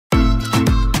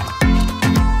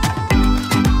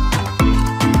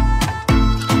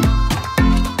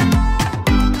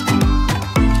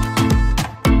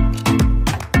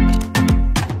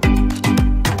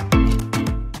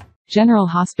General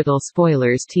Hospital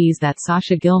spoilers tease that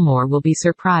Sasha Gilmore will be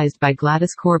surprised by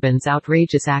Gladys Corbin's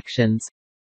outrageous actions.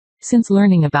 Since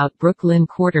learning about Brook Lynn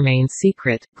Quartermaine's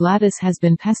secret, Gladys has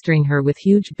been pestering her with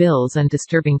huge bills and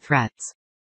disturbing threats.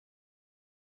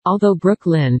 Although Brook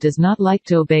Lynn does not like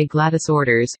to obey Gladys'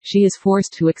 orders, she is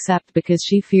forced to accept because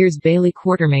she fears Bailey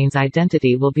Quartermaine's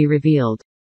identity will be revealed.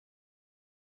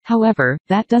 However,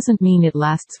 that doesn't mean it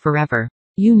lasts forever.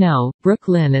 You know, Brook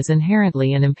Lynn is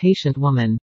inherently an impatient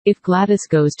woman. If Gladys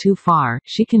goes too far,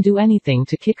 she can do anything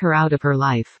to kick her out of her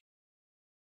life.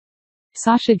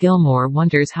 Sasha Gilmore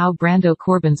wonders how Brando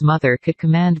Corbin's mother could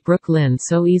command Brook Lynn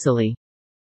so easily.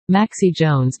 Maxie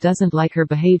Jones doesn't like her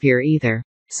behavior either.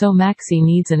 So Maxie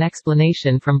needs an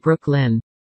explanation from Brook Lynn.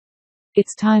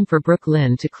 It's time for Brook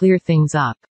Lynn to clear things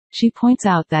up. She points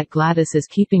out that Gladys is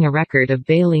keeping a record of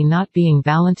Bailey not being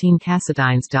Valentin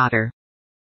Cassadine's daughter.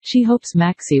 She hopes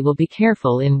Maxie will be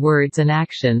careful in words and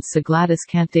actions so Gladys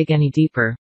can't dig any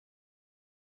deeper.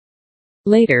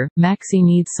 Later, Maxie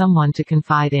needs someone to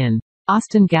confide in.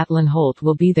 Austin Gatlin Holt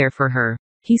will be there for her.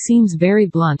 He seems very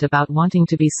blunt about wanting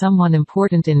to be someone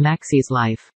important in Maxie's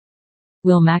life.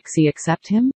 Will Maxie accept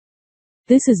him?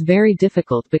 This is very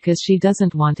difficult because she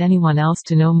doesn't want anyone else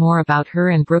to know more about her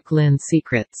and Brook Lynn's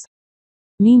secrets.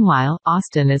 Meanwhile,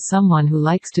 Austin is someone who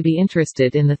likes to be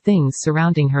interested in the things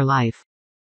surrounding her life.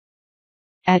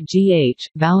 At GH,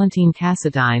 Valentin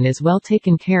Cassadine is well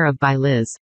taken care of by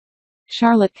Liz.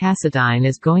 Charlotte Cassadine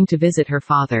is going to visit her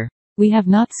father. We have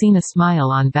not seen a smile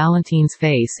on Valentin's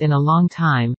face in a long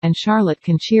time, and Charlotte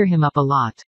can cheer him up a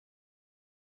lot.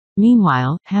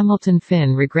 Meanwhile, Hamilton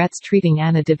Finn regrets treating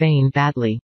Anna Devane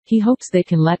badly. He hopes they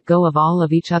can let go of all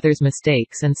of each other's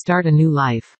mistakes and start a new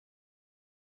life.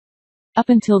 Up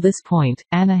until this point,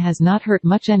 Anna has not hurt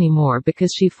much anymore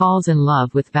because she falls in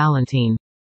love with Valentin.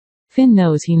 Finn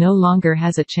knows he no longer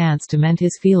has a chance to mend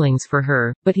his feelings for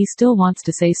her, but he still wants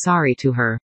to say sorry to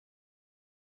her.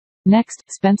 Next,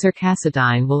 Spencer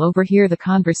Cassadine will overhear the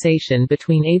conversation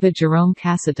between Ava Jerome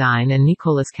Cassadine and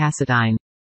Nicholas Cassadine.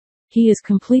 He is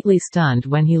completely stunned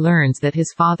when he learns that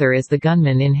his father is the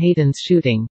gunman in Hayden's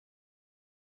shooting.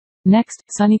 Next,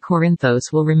 Sonny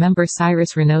Corinthos will remember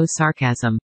Cyrus Renault's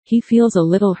sarcasm. He feels a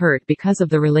little hurt because of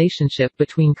the relationship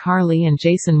between Carly and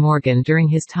Jason Morgan during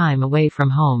his time away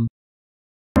from home.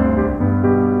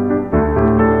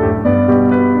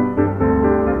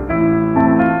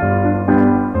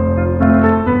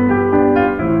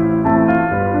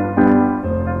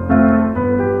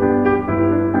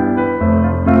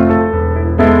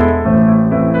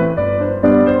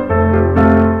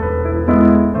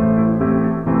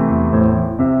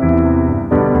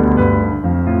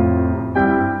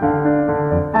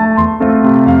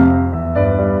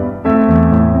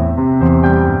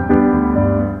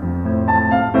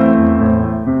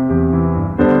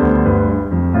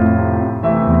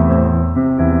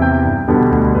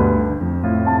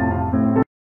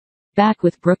 Back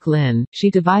with Brook Lynn, she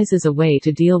devises a way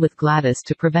to deal with Gladys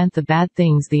to prevent the bad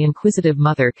things the inquisitive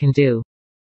mother can do.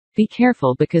 Be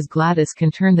careful because Gladys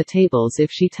can turn the tables if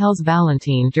she tells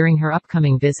Valentin during her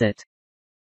upcoming visit.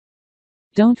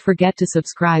 Don't forget to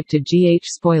subscribe to GH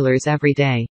Spoilers every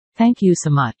day. Thank you so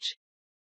much.